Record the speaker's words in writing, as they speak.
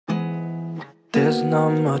There's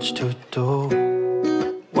not much to do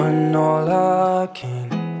when all I can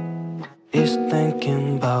is thinking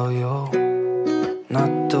about you.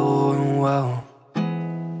 Not doing well,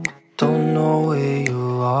 don't know where you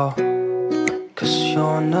are, 'cause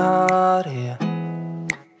you're not here.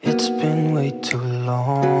 It's been way too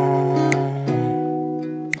long.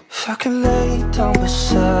 If I could lay down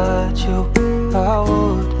beside you, I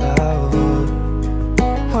would,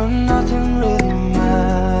 when nothing really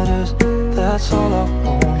matters. That's all I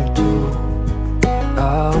wanna do.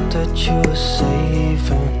 I hope that you are safe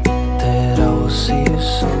and that I will see you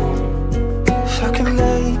soon. If I could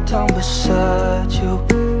lay down beside you,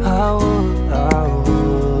 I would, I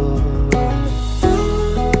would,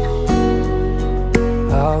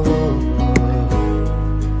 I would,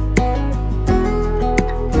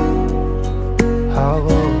 I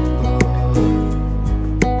would.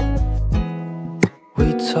 We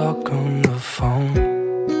talk on the phone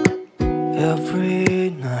every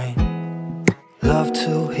night. Love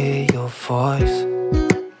to hear your voice.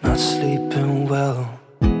 Not sleeping well,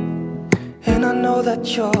 and I know that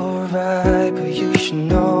you're right, but you should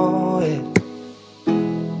know it.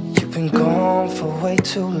 You've been gone for way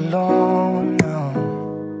too long now.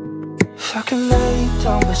 If I could lay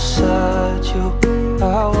down beside you,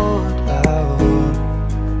 I would,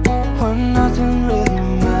 when nothing really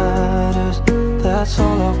matters. That's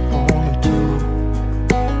all I wanna do.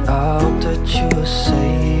 I hope that you are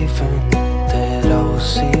safe and that I will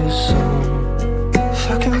see you soon. If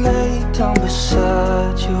I could lay down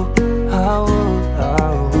beside you, I would, I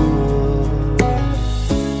would.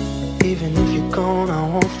 Even if you're gone, I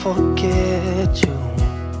won't forget you.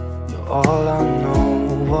 You're all I know,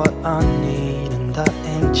 what I need, and that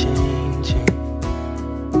ain't changing.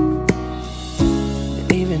 And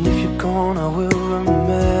even if you're gone, I will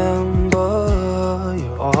remember.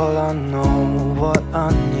 You're all I know, what I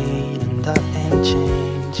need, and that ain't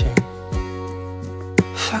changing.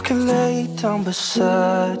 If I could lay down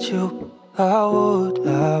beside you, I would,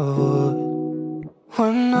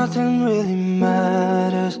 when nothing really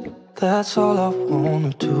matters. That's all I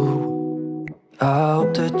wanna do. I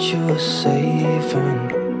hope that you are safe and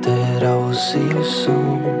that I will see you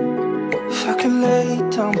soon. If I could lay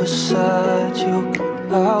down beside you,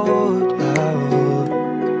 I would, I would.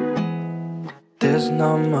 There's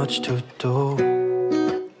not much to do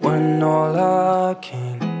when all I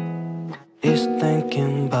can is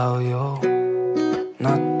thinking about you.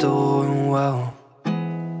 Not doing well,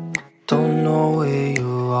 don't know where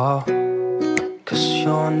you are, 'cause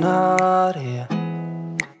you're not here.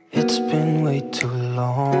 It's been way too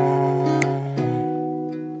long.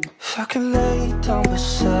 If I could lay down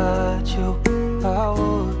beside you, I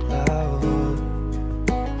would,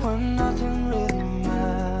 when nothing really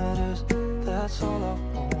matters. That's all I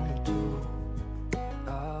wanna do.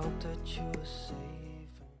 I hope that you are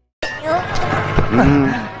safe.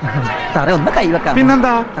 സാറേ ഒന്ന് കൈവെക്കാം.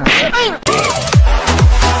 പിന്നെന്താ?